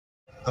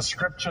The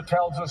Scripture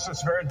tells us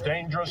it's very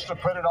dangerous to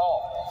put it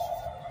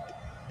off.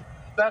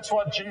 That's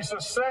what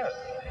Jesus said.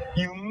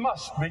 You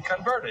must be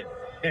converted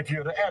if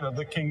you're to enter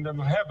the kingdom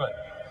of heaven.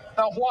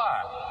 Now,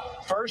 why?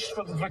 First,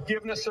 for the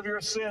forgiveness of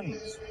your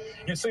sins.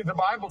 You see, the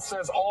Bible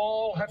says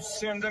all have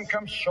sinned and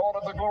come short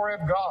of the glory of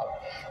God.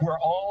 We're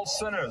all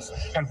sinners.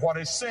 And what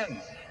is sin?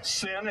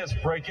 Sin is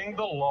breaking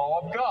the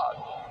law of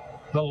God.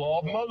 The law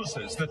of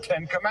Moses, the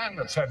 10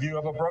 Commandments. Have you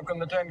ever broken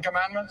the 10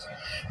 Commandments?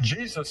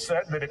 Jesus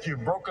said that if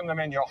you've broken them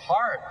in your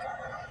heart,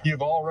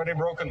 you've already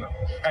broken them.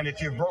 And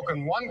if you've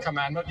broken one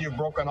commandment, you've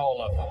broken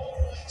all of them.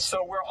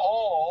 So we're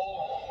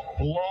all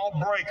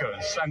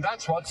lawbreakers. And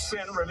that's what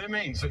sin really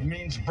means. It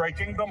means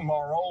breaking the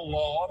moral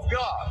law of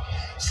God.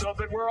 So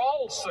that we're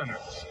all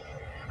sinners.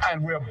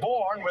 And we're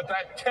born with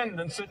that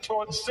tendency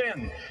towards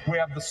sin. We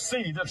have the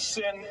seed of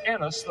sin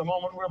in us the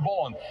moment we're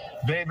born.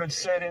 David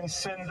said, "In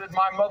sin did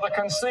my mother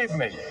conceive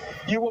me."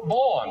 You were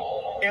born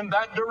in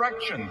that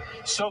direction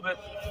so that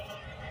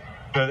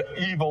the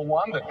evil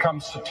one that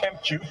comes to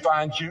tempt you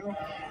finds you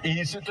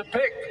easy to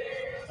pick.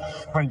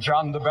 When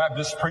John the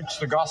Baptist preached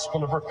the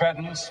gospel of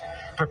repentance,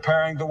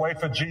 preparing the way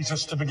for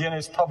Jesus to begin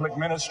his public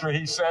ministry,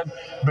 he said,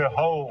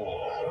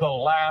 "Behold, the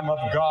Lamb of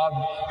God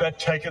that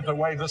taketh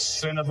away the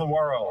sin of the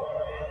world."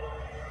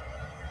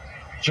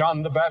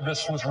 John the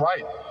Baptist was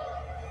right.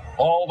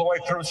 All the way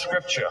through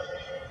Scripture,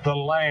 the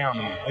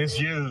Lamb is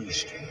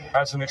used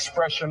as an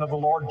expression of the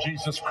Lord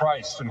Jesus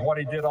Christ and what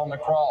he did on the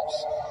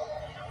cross.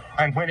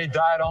 And when he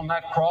died on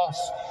that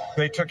cross,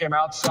 they took him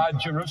outside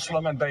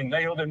Jerusalem and they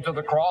nailed him to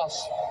the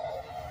cross.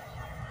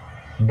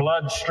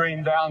 Blood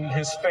streamed down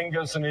his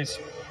fingers and his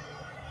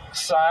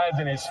sides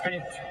and his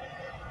feet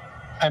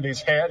and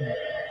his head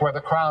where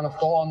the crown of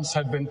thorns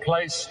had been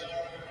placed.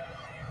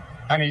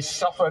 And he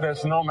suffered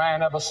as no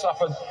man ever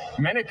suffered.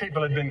 Many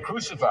people had been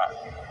crucified,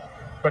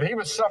 but he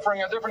was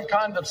suffering a different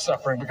kind of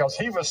suffering because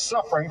he was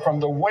suffering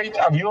from the weight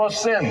of your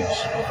sins.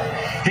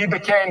 He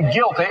became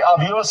guilty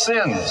of your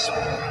sins.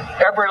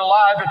 Every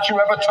lie that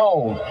you ever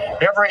told,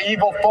 every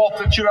evil thought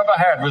that you ever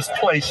had was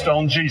placed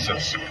on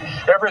Jesus.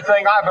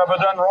 Everything I've ever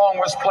done wrong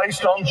was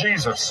placed on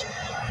Jesus.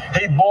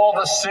 He bore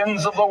the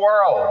sins of the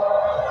world,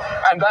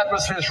 and that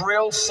was his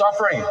real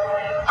suffering.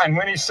 And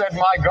when he said,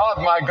 my God,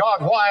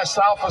 why hast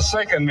thou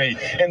forsaken me?"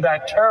 in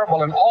that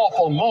terrible and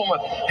awful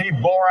moment, he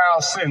bore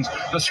our sins.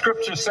 The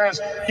Scripture says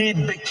he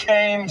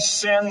became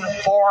sin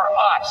for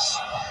us.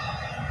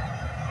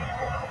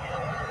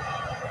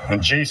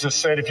 And Jesus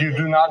said, "If you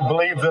do not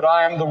believe that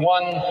I am the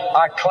one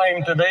I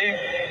claim to be,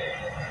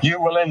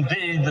 you will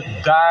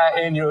indeed die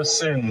in your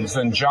sins,"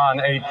 in John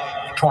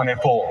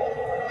 8:24.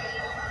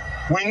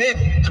 We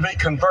need to be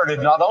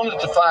converted not only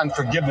to find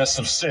forgiveness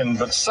of sin,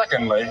 but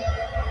secondly,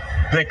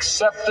 the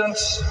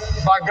acceptance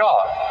by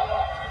God.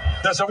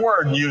 There's a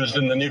word used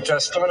in the New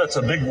Testament. It's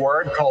a big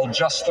word called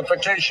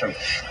justification.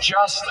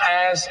 Just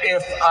as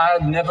if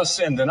I'd never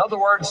sinned. In other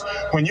words,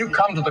 when you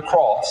come to the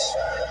cross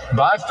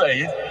by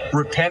faith,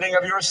 repenting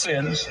of your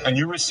sins, and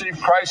you receive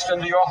Christ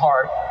into your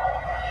heart,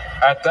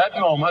 at that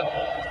moment,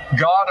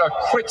 God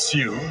acquits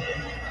you.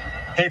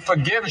 He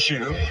forgives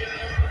you,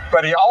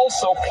 but he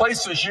also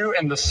places you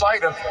in the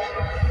sight of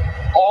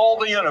all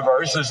the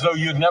universe as though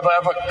you'd never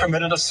ever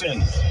committed a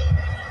sin.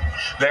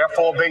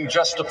 Therefore, being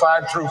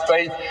justified through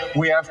faith,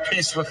 we have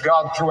peace with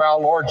God through our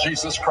Lord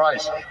Jesus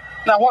Christ.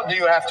 Now, what do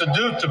you have to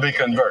do to be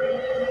converted?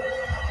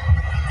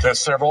 There's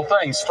several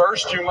things.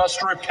 First, you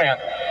must repent.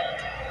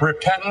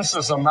 Repentance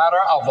is a matter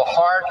of the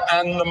heart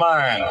and the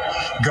mind.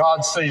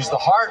 God sees the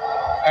heart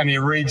and he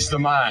reads the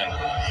mind.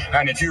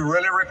 And if you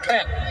really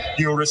repent,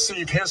 you'll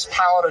receive his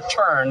power to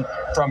turn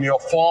from your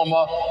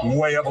former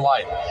way of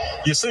life.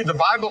 You see, the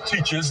Bible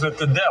teaches that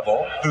the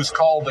devil, who's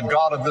called the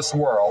god of this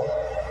world,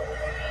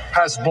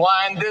 has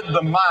blinded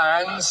the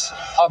minds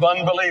of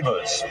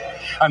unbelievers.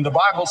 And the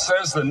Bible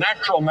says the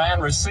natural man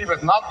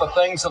receiveth not the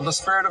things of the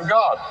Spirit of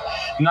God,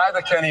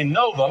 neither can he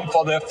know them,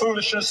 for their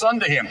foolishness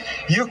unto him.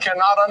 You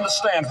cannot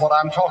understand what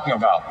I'm talking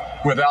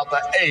about without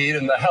the aid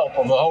and the help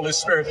of the Holy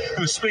Spirit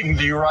who's speaking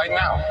to you right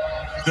now.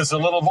 There's a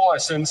little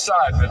voice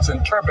inside that's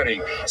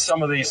interpreting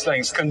some of these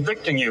things,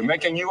 convicting you,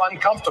 making you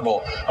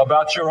uncomfortable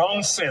about your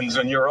own sins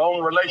and your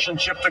own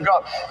relationship to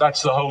God.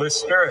 That's the Holy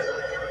Spirit.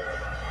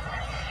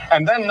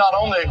 And then not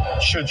only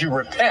should you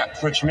repent,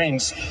 which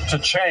means to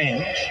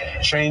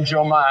change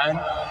your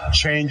mind,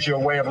 change your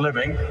way of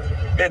living,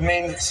 it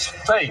means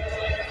faith.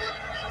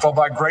 For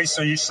by grace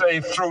are you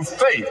saved through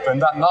faith,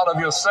 and that not of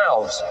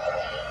yourselves,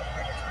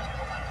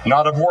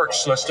 not of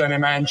works, lest any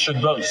man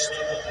should boast.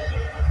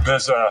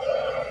 There's a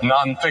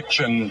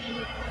nonfiction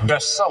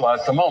bestseller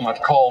at the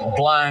moment called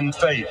Blind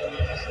Faith.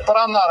 But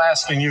I'm not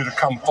asking you to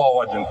come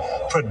forward and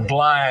put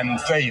blind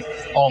faith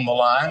on the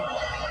line.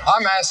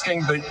 I'm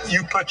asking that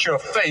you put your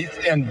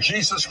faith in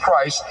Jesus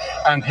Christ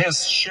and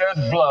his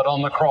shed blood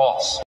on the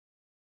cross.